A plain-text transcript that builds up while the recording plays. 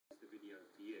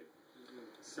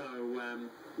So,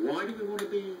 why do we want to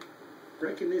be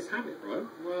breaking this habit, right?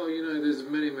 Well, you know, there's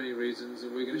many reasons,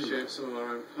 and we're going to share some of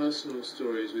our own personal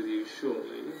stories with you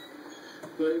shortly.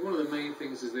 But one of the main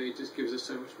things is that it just gives us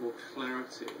so much more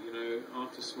clarity, you know,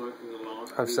 after smoking a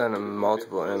lot. I've sent him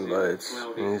multiple invites,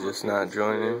 and he's just not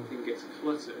joining. Everything gets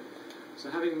cluttered.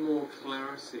 So having more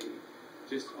clarity,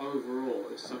 just overall,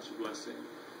 is such a blessing.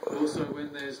 Also,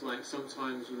 when there's like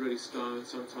sometimes really stoned,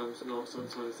 sometimes not,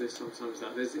 sometimes this, sometimes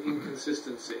that, there's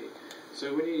inconsistency.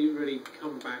 So when you really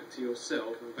come back to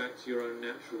yourself and back to your own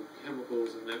natural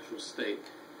chemicals and natural state,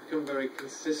 become very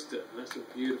consistent. And that's a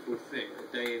beautiful thing.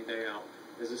 Day in, day out,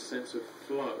 there's a sense of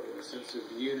flow, a sense of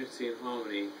unity and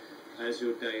harmony as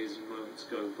your days and moments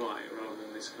go by, rather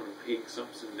than this kind of peaks,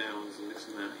 ups and downs, and this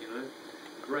and that. You know,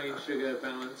 brain sugar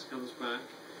balance comes back.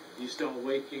 You start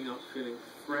waking up feeling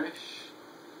fresh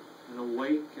and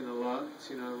awake and alert,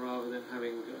 you know, rather than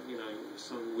having, you know,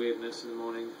 some weirdness in the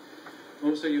morning.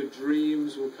 Also, your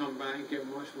dreams will come back, get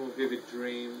much more vivid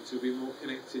dreams. You'll be more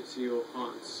connected to your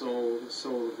heart and soul, the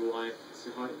soul of life,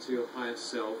 to your higher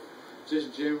self.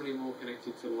 Just generally more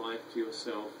connected to life, to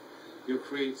yourself. Your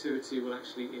creativity will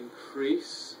actually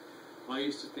increase. I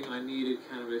used to think I needed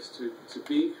cannabis to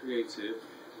be creative,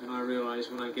 and I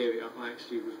realised when I gave it up, I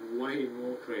actually was way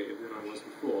more creative than I was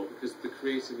before, because the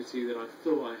creativity that I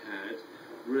thought I had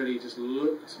really just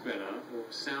looked better, or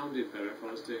sounded better if I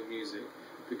was doing music,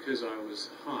 because I was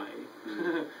high.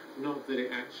 Not that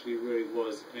it actually really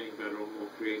was any better or more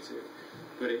creative,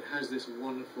 but it has this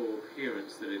wonderful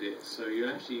appearance that it is. So you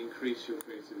actually increase your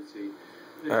creativity.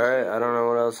 Alright, I don't know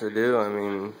what else to do. I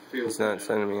mean, he's not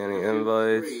sending me any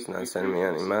invites, he's not sending me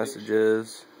any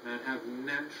messages.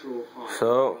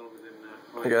 So,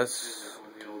 I guess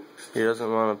he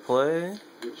doesn't want to play.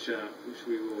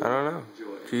 I don't know.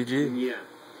 GG.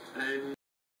 Yeah.